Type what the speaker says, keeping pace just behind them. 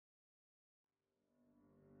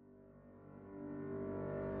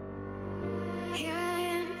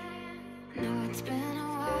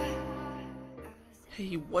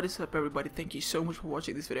Hey, what is up everybody? Thank you so much for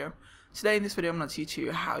watching this video. Today in this video I'm going to teach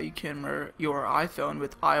you how you can mirror your iPhone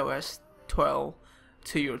with iOS 12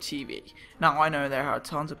 to your TV. Now I know there are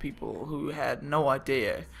tons of people who had no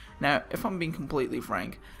idea. Now if I'm being completely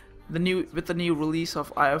frank, with the new release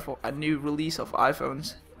of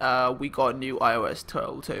iPhones, we got new iOS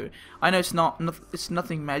 12 too. I know it's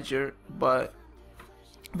nothing major, but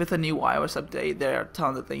with the new iOS update there are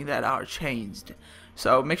tons of things that are changed.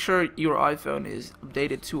 So make sure your iPhone is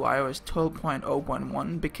updated to iOS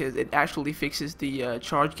 12.0.1 because it actually fixes the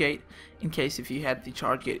charge gate in case if you had the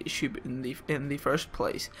charge gate issue in the first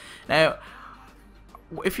place. Now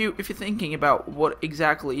if you're thinking about what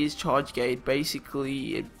exactly is charge gate,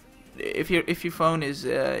 basically if your phone is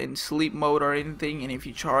in sleep mode or anything, and if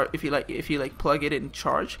you plug it in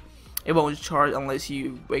charge, it won't charge unless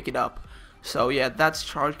you wake it up. So yeah, that's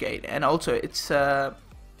charge gate. And also it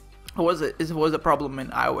was a problem in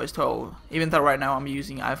iOS 12. Even though right now I'm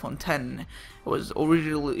using iPhone 10, it was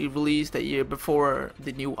originally released a year before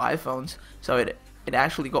the new iPhones, so it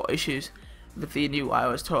actually got issues with the new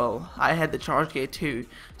iOS 12. I had the charge gate too.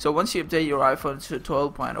 So once you update your iPhone to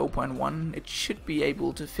 12.0.1, it should be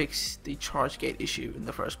able to fix the charge gate issue in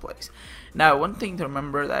the first place. Now one thing to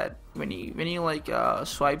remember, that when you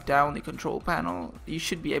swipe down the control panel, you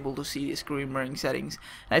should be able to see the screen mirroring settings.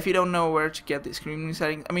 Now if you don't know where to get the screen mirroring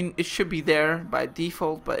settings, I mean it should be there by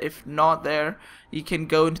default, but if not there, you can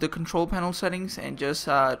go into the control panel settings and just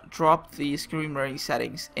drop the screen mirroring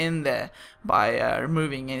settings in there by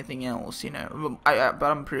removing anything else, you know. But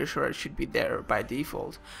I'm pretty sure it should be there by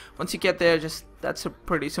default. Once you get there, that's a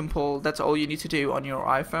pretty simple. That's all you need to do on your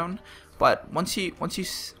iPhone. But once you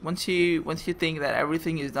think that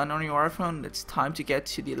everything is done on your iPhone, it's time to get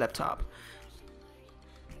to the laptop.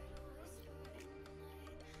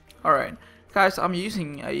 Alright, guys, I'm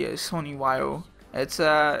using a Sony Vaio. It's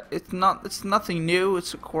nothing new.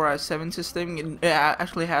 It's a Core i7 system. It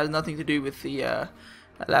actually has nothing to do with the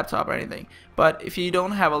laptop or anything. But if you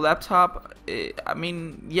don't have a laptop, I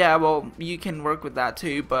mean, yeah, well, you can work with that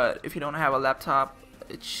too. But if you don't have a laptop,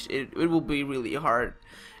 it will be really hard.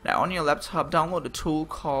 Now on your laptop, download a tool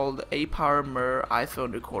called ApowerMirror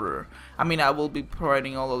iPhone Recorder. I mean, I will be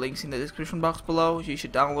providing all the links in the description box below. You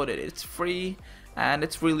should download it. It's free and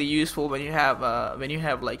it's really useful when you have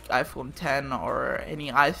like iPhone 10 or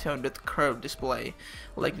any iPhone with curved display,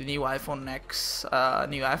 like the new iPhone X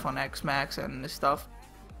Max and stuff.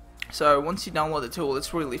 So once you download the tool,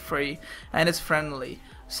 it's really free and it's friendly.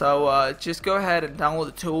 So just go ahead and download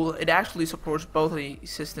the tool. It actually supports both the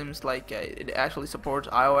systems, like it actually supports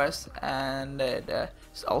iOS and it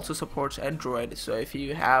also supports Android. So if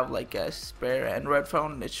you have like a spare Android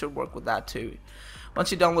phone, it should work with that too. Once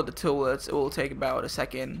you download the tool, it will take about a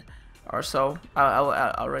second or so.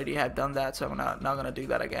 I already have done that, so I'm not gonna do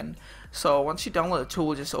that again. So once you download the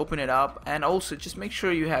tool, just open it up, and also just make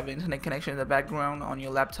sure you have internet connection in the background on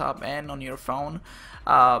your laptop and on your phone.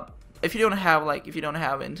 If you don't have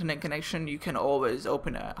internet connection, you can always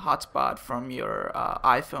open a hotspot from your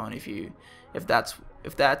iPhone if that's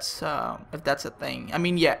a thing. I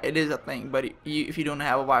mean, yeah, it is a thing, but if you don't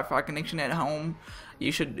have a Wi-Fi connection at home,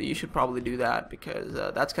 you should probably do that, because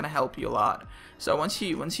that's gonna help you a lot. So once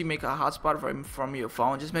you make a hotspot from your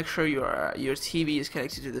phone, just make sure your TV is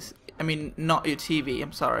connected to this. I mean, not your TV.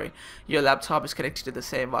 I'm sorry. Your laptop is connected to the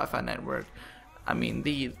same Wi-Fi network. I mean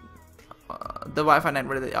the Wi-Fi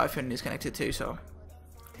network that the iPhone is connected to. So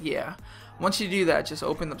yeah, once you do that, just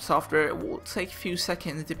open up software. It will take a few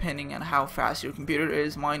seconds depending on how fast your computer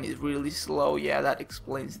is. Mine is really slow. Yeah, that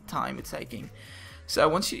explains the time it's taking. So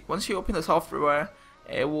once you open the software,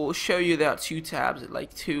 it will show you there are two tabs, like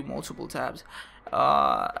multiple tabs.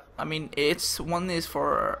 I mean, one is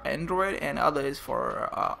for Android and other is for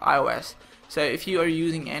iOS. So if you are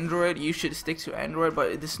using Android, you should stick to Android,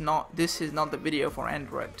 but this is not the video for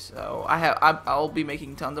Android. So I'll be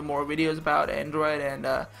making tons of more videos about Android, and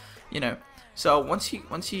you know. So once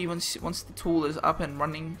the tool is up and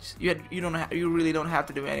running, you really don't have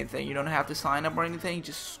to do anything. You don't have to sign up or anything.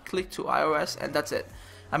 Just click to iOS and that's it.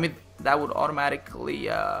 I mean, that would automatically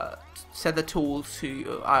set the tool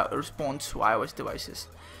to respond to iOS devices,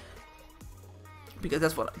 because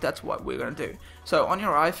that's what we're gonna do. So on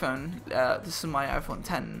your iPhone, this is my iPhone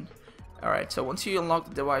 10. Alright, so once you unlock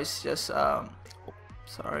the device, just once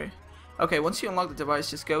you unlock the device,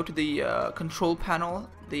 just go to the control panel,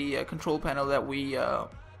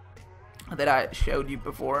 that I showed you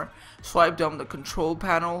before. Swipe down the control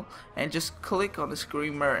panel and just click on the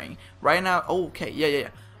screen mirroring. Right now, okay, yeah.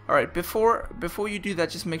 Alright, before you do that,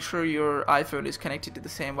 just make sure your iPhone is connected to the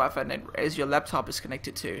same Wi-Fi network as your laptop is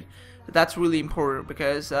connected to. That's really important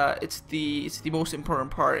because it's the most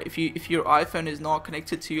important part. If your iPhone is not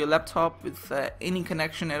connected to your laptop with any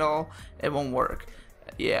connection at all, it won't work.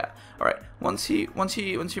 Yeah. Alright, once you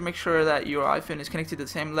make sure that your iPhone is connected to the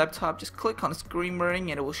same laptop, just click on screen mirroring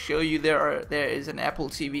and it will show you there is an Apple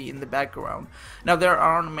TV in the background. Now there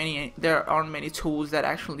aren't many tools that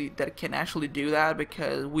can actually do that,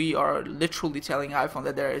 because we are literally telling iPhone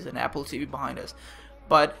that there is an Apple TV behind us,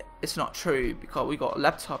 but it's not true because we got a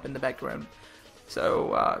laptop in the background.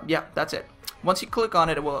 So yeah, that's it. Once you click on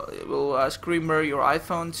it, it will screen mirror your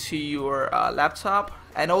iPhone to your laptop.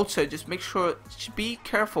 And also just make sure, be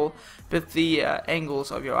careful with the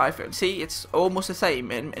angles of your iPhone. See, it's almost the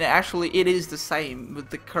same, and actually it is the same with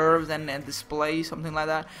the curves and display, something like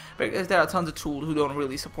that, because there are tons of tools who don't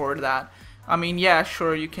really support that. I mean, yeah,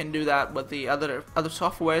 sure, you can do that with the other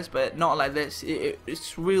softwares, but not like this.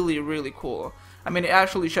 It's really cool. I mean, it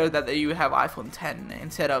actually shows that you have iPhone 10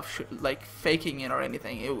 instead of like faking it or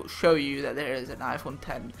anything. It will show you that there is an iPhone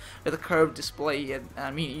 10 with a curved display, and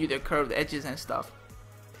I mean, the curved edges and stuff.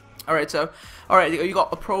 Alright, so you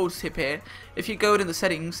got a pro tip here. If you go to the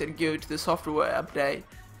settings and go to the software update,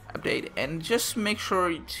 and just make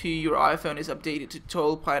sure your iPhone is updated to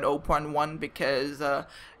 12.0.1, because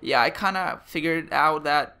yeah, I kind of figured out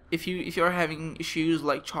that if you're having issues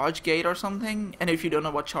like ChargeGate or something, and if you don't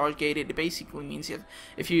know what ChargeGate is, it basically means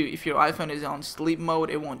if your iPhone is on sleep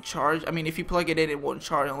mode, it won't charge. I mean, if you plug it in, it won't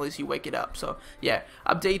charge unless you wake it up. So yeah,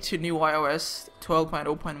 update to new iOS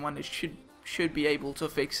 12.0.1. It should be able to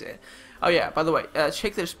fix it. Oh yeah, by the way,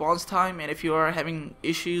 check the response time, and if you are having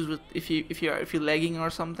issues with if you're lagging or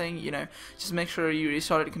something, just make sure you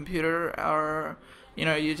restarted the computer, or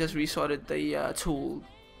you just restarted the tool,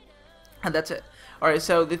 and that's it. Alright,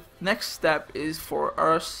 so the next step is for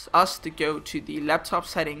us to go to the laptop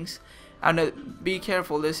settings. And be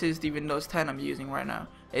careful, this is the Windows 10 I'm using right now.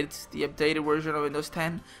 It's the updated version of Windows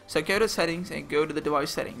 10. So go to settings and go to the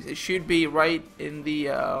device settings. It should be right in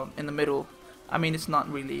the middle. I mean, it's not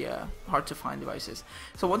really hard to find devices.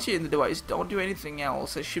 So once you're in the device, don't do anything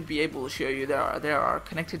else. It should be able to show you there are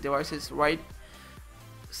connected devices, right?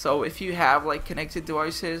 So if you have like connected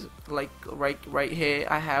devices, like right here,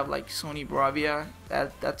 I have like Sony Bravia.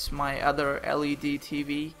 That's my other LED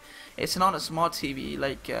TV. It's not a smart TV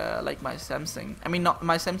like my Samsung. I mean,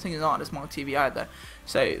 my Samsung is not a smart TV either.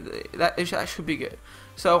 So that should be good.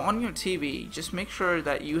 So on your TV, just make sure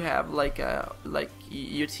that you have like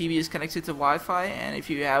your TV is connected to Wi-Fi, and if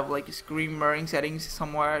you have like screen mirroring settings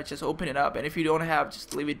somewhere, just open it up, and if you don't have,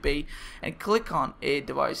 just leave it be and click on Add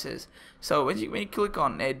Devices. So when you click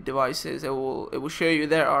on Add Devices, it will show you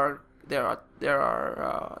there are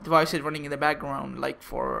devices running in the background, like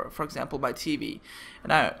for example my TV.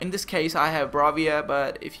 Now in this case I have Bravia,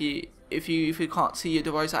 but if you can't see your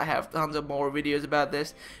device, I have tons of more videos about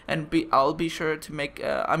this, and I'll be sure to make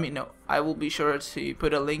I will be sure to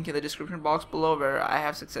put a link in the description box below where I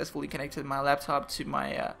have successfully connected my laptop to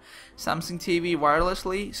my Samsung TV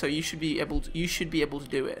wirelessly. So you should be able to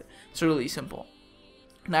do it. It's really simple.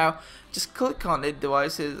 Now just click on Add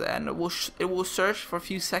Devices, and it will search for a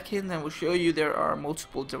few seconds and will show you there are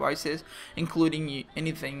multiple devices, including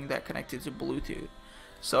anything that connected to Bluetooth.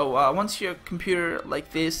 So once your computer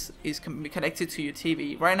like this is connected to your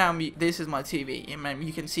TV, right now this is my TV, and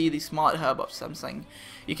you can see the smart hub of Samsung.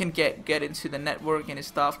 You can get into the network and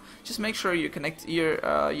stuff. Just make sure you connect your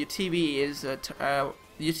TV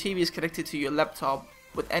is connected to your laptop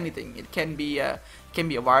with anything. It can be a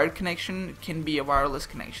wired connection, it can be a wireless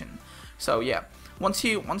connection. So yeah, once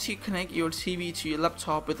you connect your TV to your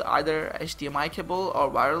laptop with either HDMI cable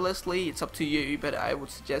or wirelessly, it's up to you, but I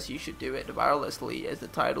would suggest you should do it wirelessly, as the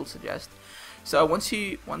title suggests. So once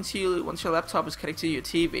your laptop is connected to your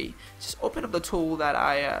TV, just open up the tool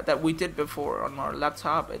that we did before on our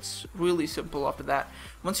laptop. It's really simple after that.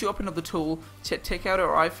 Once you open up the tool, take out your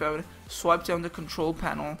iPhone, swipe down the control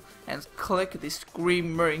panel, and click the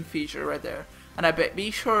screen mirroring feature right there. And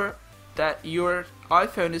be sure that your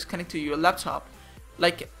iPhone is connected to your laptop,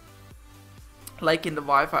 like in the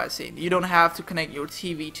Wi-Fi scene. You don't have to connect your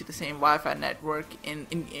TV to the same Wi-Fi network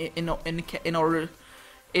in order.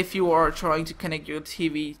 If you are trying to connect your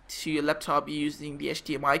TV to your laptop using the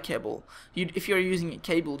HDMI cable, if you're using a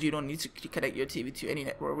cable, you don't need to connect your TV to any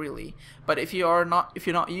network really. But if you're not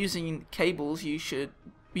using cables, you should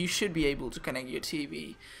be able to connect your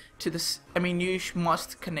TV to this. I mean, you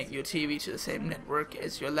must connect your TV to the same network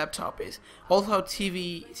as your laptop is. Although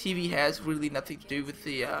TV has really nothing to do with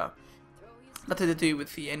the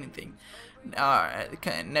anything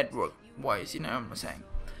network wise. You know what I'm saying?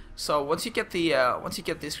 So once you get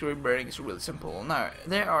the screen burning, it's really simple. Now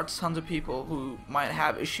there are tons of people who might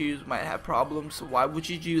have issues, might have problems. Why would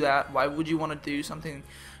you do that? Why would you want to do something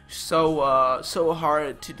so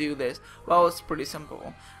hard to do this? Well, it's pretty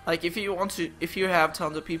simple. Like if you have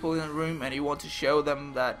tons of people in a room and you want to show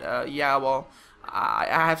them that yeah, well, I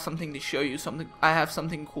have something to show you, I have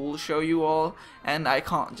something cool to show you all, and I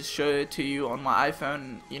can't just show it to you on my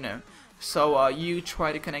iPhone, you know. So you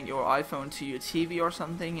try to connect your iPhone to your TV or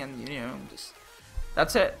something, and you know, just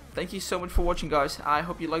that's it. Thank you so much for watching, guys. I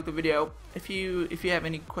hope you liked the video. If you have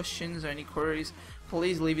any questions or any queries,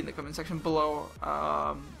 please leave in the comment section below.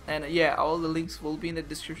 And yeah, all the links will be in the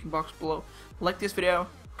description box below. Like this video,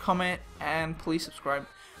 comment, and please subscribe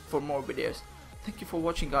for more videos. Thank you for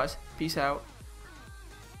watching, guys. Peace out.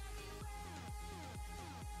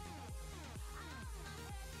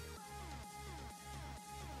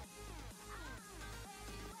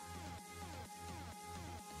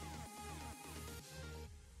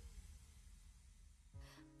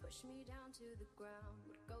 Push me down to the ground.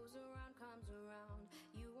 What goes around